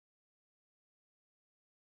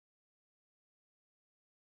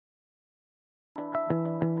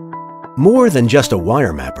More than just a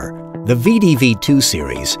wire mapper, the VDV II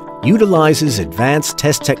series utilizes advanced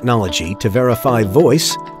test technology to verify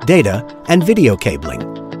voice, data, and video cabling.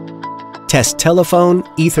 Test telephone,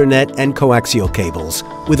 Ethernet, and coaxial cables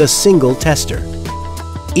with a single tester.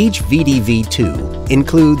 Each VDV II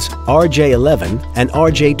includes RJ11 and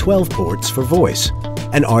RJ12 ports for voice,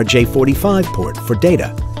 an RJ45 port for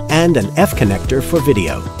data, and an F connector for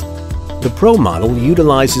video. The Pro model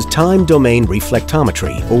utilizes time domain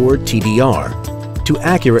reflectometry, or TDR, to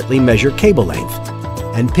accurately measure cable length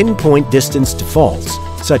and pinpoint distance to faults,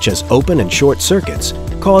 such as open and short circuits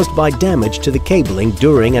caused by damage to the cabling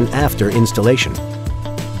during and after installation.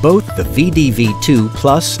 Both the VDV II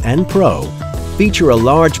Plus and Pro feature a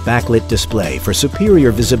large backlit display for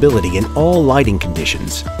superior visibility in all lighting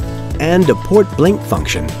conditions, and a port blink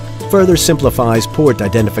function further simplifies port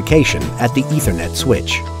identification at the Ethernet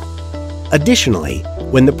switch. Additionally,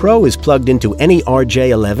 when the Pro is plugged into any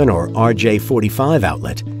RJ11 or RJ45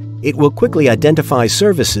 outlet, it will quickly identify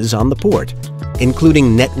services on the port,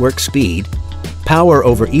 including network speed, power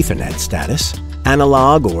over Ethernet status,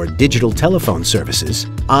 analog or digital telephone services,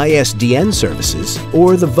 ISDN services,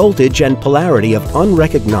 or the voltage and polarity of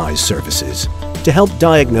unrecognized services to help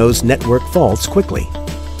diagnose network faults quickly.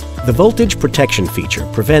 The voltage protection feature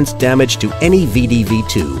prevents damage to any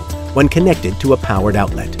VDV II when connected to a powered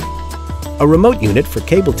outlet. A remote unit for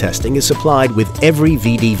cable testing is supplied with every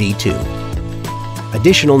VDV II.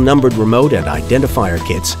 Additional numbered remote and identifier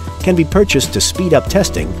kits can be purchased to speed up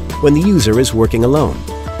testing when the user is working alone.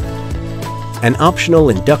 An optional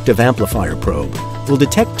inductive amplifier probe will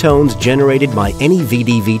detect tones generated by any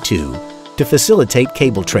VDV II to facilitate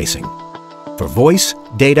cable tracing. For voice,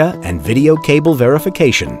 data, and video cable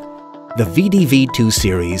verification, the VDV II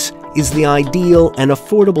series is the ideal and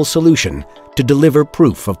affordable solution to deliver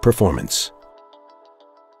proof of performance.